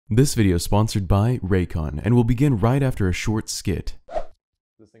This video is sponsored by Raycon and will begin right after a short skit. Is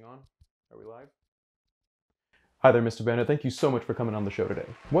this thing on? Are we live? Hi there, Mr. Bandit. Thank you so much for coming on the show today.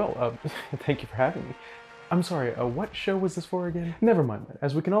 Well, thank you for having me. I'm sorry, what show was this for again? Never mind that.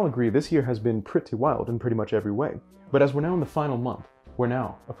 As we can all agree, this year has been pretty wild in pretty much every way. But as we're now in the final month, we're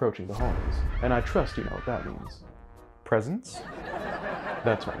now approaching the holidays. And I trust you know what that means. Presents?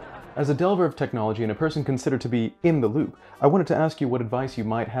 That's right. As a delver of technology and a person considered to be in the loop, I wanted to ask you what advice you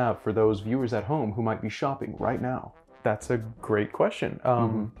might have for those viewers at home who might be shopping right now. That's a great question.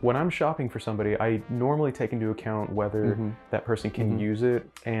 When I'm shopping for somebody, I normally take into account whether that person can use it.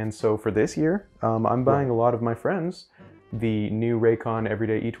 And so for this year, I'm buying a lot of my friends the new Raycon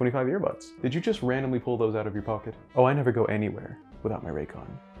Everyday E25 earbuds. Did you just randomly pull those out of your pocket? Oh, I never go anywhere without my Raycon.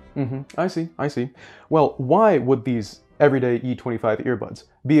 I see. Well, why would these Everyday E25 earbuds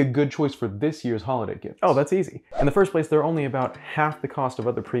be a good choice for this year's holiday gift? Oh, that's easy. In the first place, they're only about half the cost of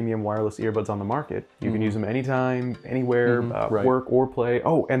other premium wireless earbuds on the market. You can use them anytime, anywhere, work or play.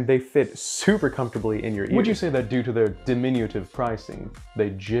 Oh, and they fit super comfortably in your ears. Would you say that due to their diminutive pricing, they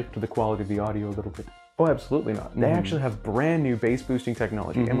gypped the quality of the audio a little bit? Oh, absolutely not. They actually have brand new bass boosting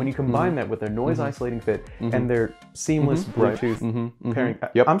technology, and when you combine that with their noise isolating fit and their seamless Bluetooth pairing...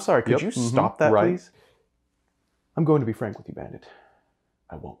 I'm sorry, could you stop that, please? I'm going to be frank with you, Bandit.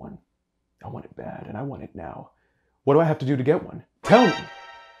 I want one. I want it bad, and I want it now. What do I have to do to get one? Tell me!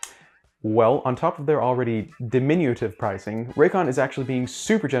 Well, on top of their already diminutive pricing, Raycon is actually being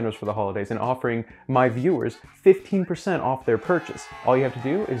super generous for the holidays and offering my viewers 15% off their purchase. All you have to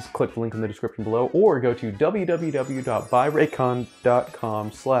do is click the link in the description below or go to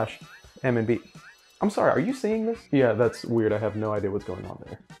www.buyraycon.com/MNB. I'm sorry, are you seeing this? Yeah, that's weird. I have no idea what's going on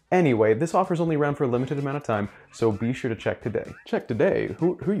there. Anyway, this offer's only around for a limited amount of time, so be sure to check today. Check today?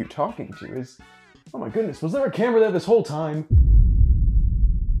 Who are you talking to? Oh my goodness, was there a camera there this whole time?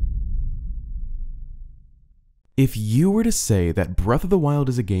 If you were to say that Breath of the Wild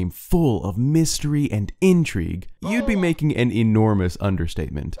is a game full of mystery and intrigue, you'd be making an enormous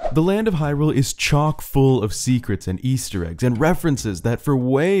understatement. The land of Hyrule is chock full of secrets and Easter eggs and references that for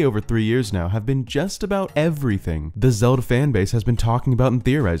way over 3 years now have been just about everything the Zelda fanbase has been talking about and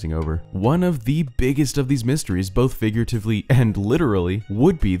theorizing over. One of the biggest of these mysteries, both figuratively and literally,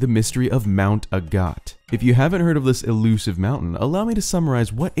 would be the mystery of Mount Agaat. If you haven't heard of this elusive mountain, allow me to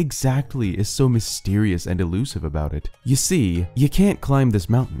summarize what exactly is so mysterious and elusive about it. You see, you can't climb this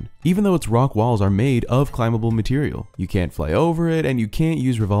mountain, even though its rock walls are made of climbable material. You can't fly over it, and you can't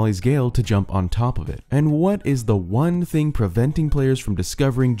use Rivali's Gale to jump on top of it. And what is the one thing preventing players from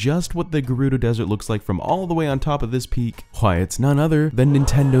discovering just what the Gerudo Desert looks like from all the way on top of this peak? Why, it's none other than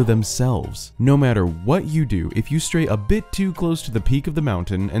Nintendo themselves. No matter what you do, if you stray a bit too close to the peak of the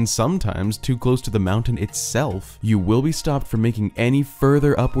mountain, and sometimes too close to the mountain itself, you will be stopped from making any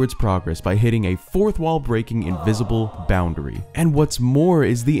further upwards progress by hitting a fourth wall breaking invisible boundary. And what's more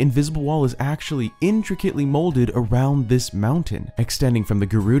is the invisible wall is actually intricately molded around this mountain, extending from the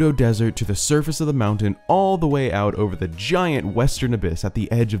Gerudo Desert to the surface of the mountain all the way out over the giant western abyss at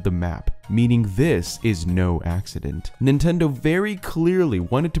the edge of the map, meaning this is no accident. Nintendo very clearly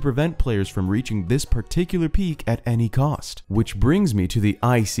wanted to prevent players from reaching this particular peak at any cost. Which brings me to the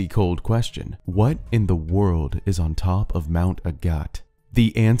icy cold question: what in the world is on top of Mount Agaat?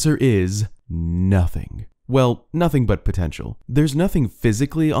 The answer is nothing. Well, nothing but potential. There's nothing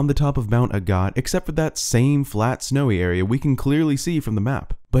physically on the top of Mount Agaat except for that same flat snowy area we can clearly see from the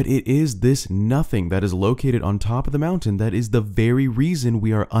map. But it is this nothing that is located on top of the mountain that is the very reason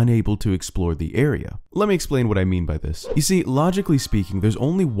we are unable to explore the area. Let me explain what I mean by this. You see, logically speaking, there's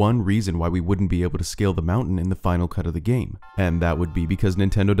only one reason why we wouldn't be able to scale the mountain in the final cut of the game, and that would be because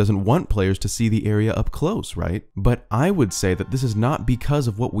Nintendo doesn't want players to see the area up close, right? But I would say that this is not because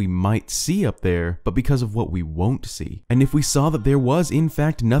of what we might see up there, but because of what we won't see. And if we saw that there was in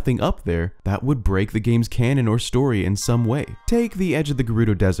fact nothing up there, that would break the game's canon or story in some way. Take the edge of the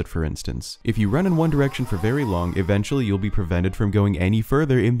Gerudo Desert, for instance. If you run in one direction for very long, eventually you'll be prevented from going any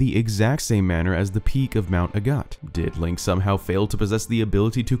further in the exact same manner as the peak of Mount Agaat. Did Link somehow fail to possess the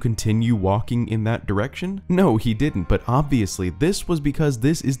ability to continue walking in that direction? No, he didn't, but obviously this was because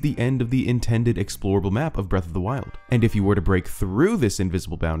this is the end of the intended explorable map of Breath of the Wild. And if you were to break through this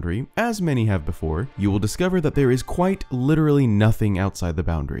invisible boundary, as many have before, you will discover that there is quite literally nothing outside the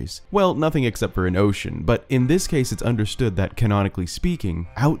boundaries. Well, nothing except for an ocean, but in this case it's understood that, canonically speaking,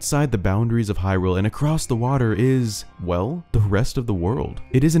 outside the boundaries of Hyrule and across the water is, well, the rest of the world.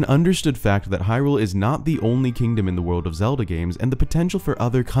 It is an understood fact that Hyrule is is not the only kingdom in the world of Zelda games, and the potential for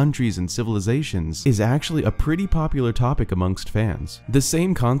other countries and civilizations is actually a pretty popular topic amongst fans. The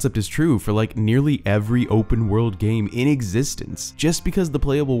same concept is true for like nearly every open world game in existence. Just because the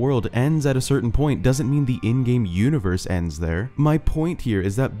playable world ends at a certain point doesn't mean the in-game universe ends there. My point here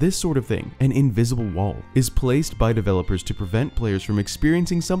is that this sort of thing, an invisible wall, is placed by developers to prevent players from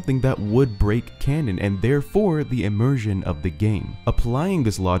experiencing something that would break canon and therefore the immersion of the game. Applying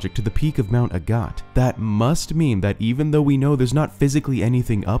this logic to the peak of Mount Agaat, that must mean that even though we know there's not physically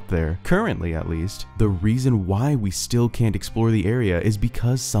anything up there, currently at least, the reason why we still can't explore the area is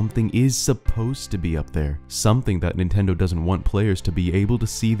because something is supposed to be up there. Something that Nintendo doesn't want players to be able to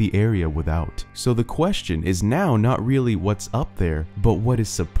see the area without. So the question is now not really what's up there, but what is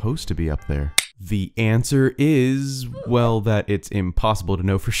supposed to be up there. The answer is, well, that it's impossible to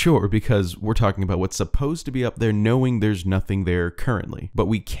know for sure because we're talking about what's supposed to be up there knowing there's nothing there currently. But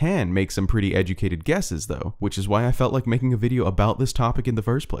we can make some pretty educated guesses though, which is why I felt like making a video about this topic in the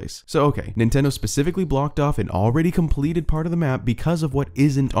first place. So okay, Nintendo specifically blocked off an already completed part of the map because of what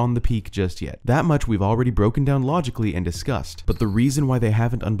isn't on the peak just yet. That much we've already broken down logically and discussed. But the reason why they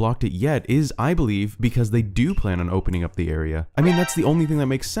haven't unblocked it yet is, I believe, because they do plan on opening up the area. I mean, that's the only thing that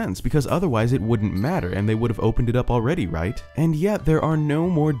makes sense because otherwise it wouldn't matter and they would have opened it up already, right? And yet there are no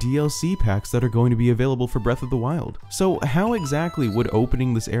more DLC packs that are going to be available for Breath of the Wild. So how exactly would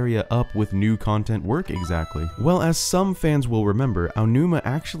opening this area up with new content work exactly? Well, as some fans will remember, Aonuma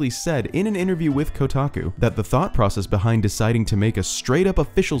actually said in an interview with Kotaku that the thought process behind deciding to make a straight up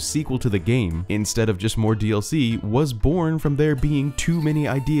official sequel to the game instead of just more DLC was born from there being too many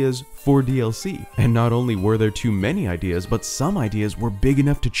ideas for DLC. And not only were there too many ideas, but some ideas were big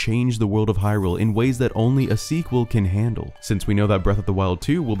enough to change the world of Hyrule in ways that only a sequel can handle. Since we know that Breath of the Wild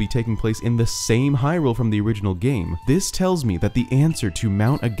 2 will be taking place in the same Hyrule from the original game, this tells me that the answer to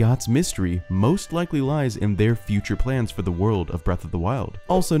Mount Agat's mystery most likely lies in their future plans for the world of Breath of the Wild,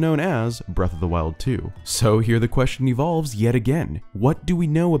 also known as Breath of the Wild 2. So here the question evolves yet again. What do we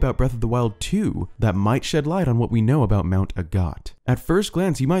know about Breath of the Wild 2 that might shed light on what we know about Mount Agat? At first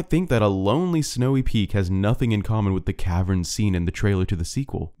glance, you might think that a lonely snowy peak has nothing in common with the caverns seen in the trailer to the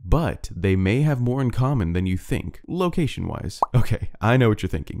sequel, but they may have more in common than you think, location-wise. Okay, I know what you're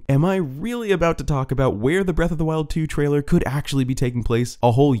thinking. Am I really about to talk about where the Breath of the Wild 2 trailer could actually be taking place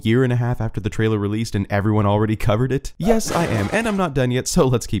a whole year and a half after the trailer released and everyone already covered it? Yes, I am, and I'm not done yet, so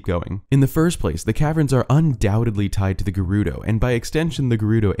let's keep going. In the first place, the caverns are undoubtedly tied to the Gerudo, and by extension the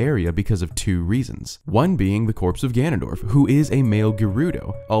Gerudo area because of two reasons. One being the corpse of Ganondorf, who is a male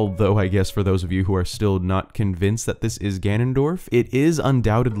Gerudo. Although I guess for those of you who are still not convinced that this is Ganondorf, it is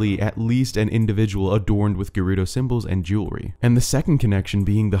undoubtedly at least an individual adorned with Gerudo symbols and jewelry. And the second connection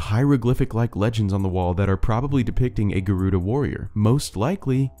being the hieroglyphic-like legends on the wall that are probably depicting a Gerudo warrior, most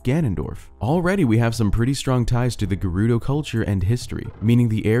likely Ganondorf. Already we have some pretty strong ties to the Gerudo culture and history, meaning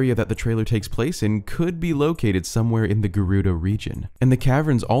the area that the trailer takes place in could be located somewhere in the Gerudo region. And the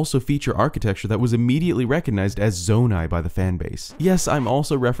caverns also feature architecture that was immediately recognized as Zonai by the fanbase. Yes, I'm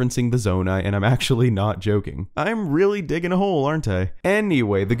also referencing the Zonai, and I'm actually not joking. I'm really digging a hole, aren't I?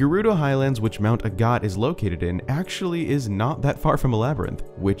 Anyway, the Gerudo Highlands, which Mount Agat is located in, actually is not that far from a labyrinth,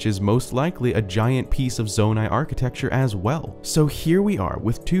 which is most likely a giant piece of Zonai architecture as well. So here we are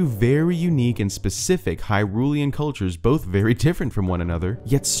with two very unique and specific Hyrulean cultures, both very different from one another,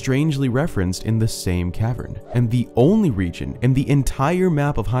 yet strangely referenced in the same cavern. And the only region in the entire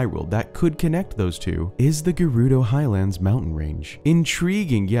map of Hyrule that could connect those two is the Gerudo Highlands mountain range.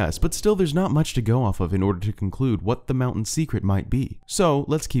 Intriguing, yes, but still there's not much to go off of in order to conclude what the mountain secret might be. So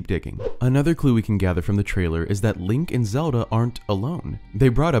let's keep digging. Another clue we can gather from the trailer is that Link and Zelda aren't alone. They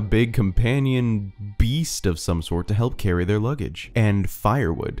brought a big companion beast of some sort to help carry their luggage, and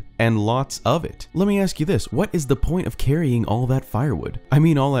firewood, and lots of it. Let me ask you this, what is the point of carrying all that firewood? I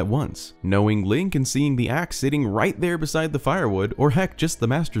mean all at once. Knowing Link and seeing the axe sitting right there beside the firewood, or heck, just the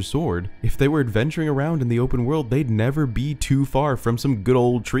Master Sword, if they were adventuring around in the open world, they'd never be too far from some good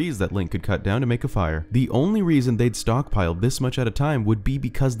old trees that Link could cut down to make a fire. The only reason they'd stockpile this much at a time would be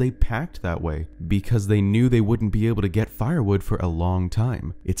because they packed that way, because they knew they wouldn't be able to get firewood for a long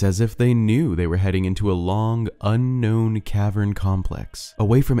time. It's as if they knew they were heading into a long, unknown cavern complex,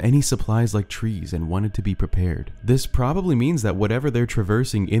 away from any supplies like trees, and wanted to be prepared. This probably means that whatever they're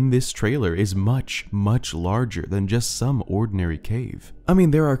traversing in this trailer is much, much larger than just some ordinary cave. I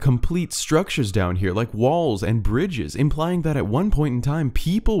mean, there are complete structures down here like walls and bridges, implying that that at one point in time,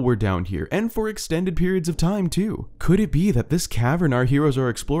 people were down here, and for extended periods of time too. Could it be that this cavern our heroes are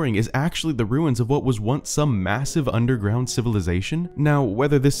exploring is actually the ruins of what was once some massive underground civilization? Now,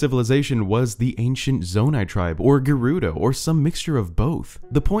 whether this civilization was the ancient Zonai tribe, or Gerudo, or some mixture of both,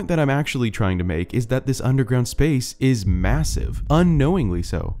 the point that I'm actually trying to make is that this underground space is massive, unknowingly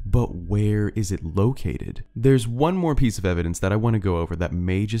so. But where is it located? There's one more piece of evidence that I want to go over that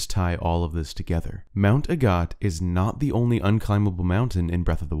may just tie all of this together. Mount Agaat is not the only unclimbable mountain in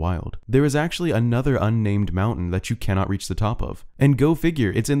Breath of the Wild. There is actually another unnamed mountain that you cannot reach the top of. And go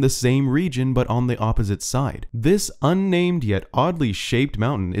figure, it's in the same region but on the opposite side. This unnamed yet oddly shaped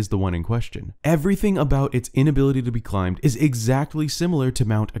mountain is the one in question. Everything about its inability to be climbed is exactly similar to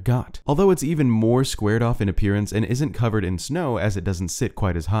Mount Agaat, although it's even more squared off in appearance and isn't covered in snow as it doesn't sit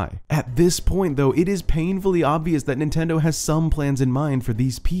quite as high. At this point though, it is painfully obvious that Nintendo has some plans in mind for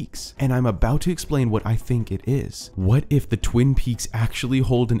these peaks, and I'm about to explain what I think it is. What if the Twin Peaks actually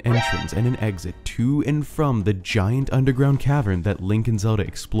hold an entrance and an exit to and from the giant underground cavern that Link and Zelda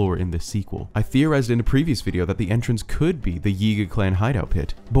explore in this sequel? I theorized in a previous video that the entrance could be the Yiga clan hideout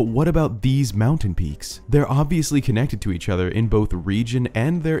pit, but what about these mountain peaks? They're obviously connected to each other in both region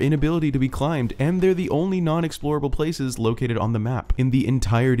and their inability to be climbed, and they're the only non-explorable places located on the map in the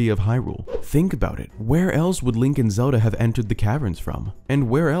entirety of Hyrule. Think about it. Where else would Link and Zelda have entered the caverns from? And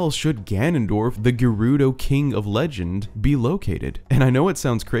where else should Ganondorf, the Gerudo king of legend, be located? And I know it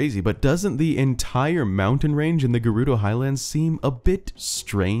sounds crazy, but doesn't the entire mountain range in the Gerudo Highlands seem a bit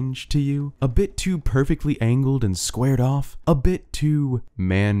strange to you? A bit too perfectly angled and squared off? A bit too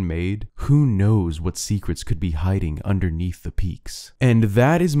man-made? Who knows what secrets could be hiding underneath the peaks? And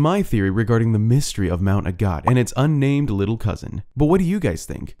that is my theory regarding the mystery of Mount Agaat and its unnamed little cousin. But what do you guys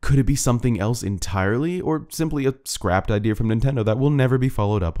think? Could it be something else entirely, or simply a scrapped idea from Nintendo that will never be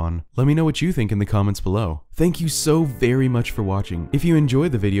followed up on? Let me know what you think in the comments below. Thank you so very much for watching. If you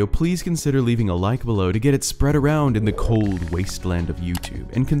enjoyed the video, please consider leaving a like below to get it spread around in the cold wasteland of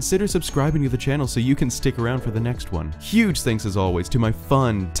YouTube, and consider subscribing to the channel so you can stick around for the next one. Huge thanks as always to my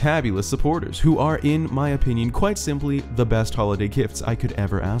fun, tabulous supporters who are, in my opinion, quite simply the best holiday gifts I could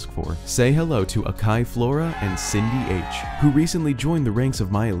ever ask for. Say hello to Akai Flora and Cindy H, who recently joined the ranks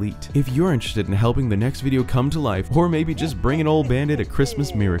of my elite. If you're interested in helping the next video come to life, or maybe just bring an old bandit a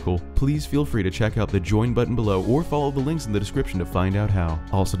Christmas miracle, please feel free to check out the join button below or follow the links in the description to find out how.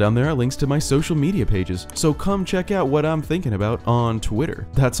 Also down there are links to my social media pages, so come check out what I'm thinking about on Twitter.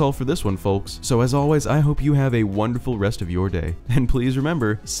 That's all for this one, folks. So as always, I hope you have a wonderful rest of your day, and please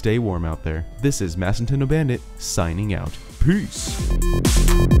remember, stay warm out there. This is maskednintendobandit signing out. Peace!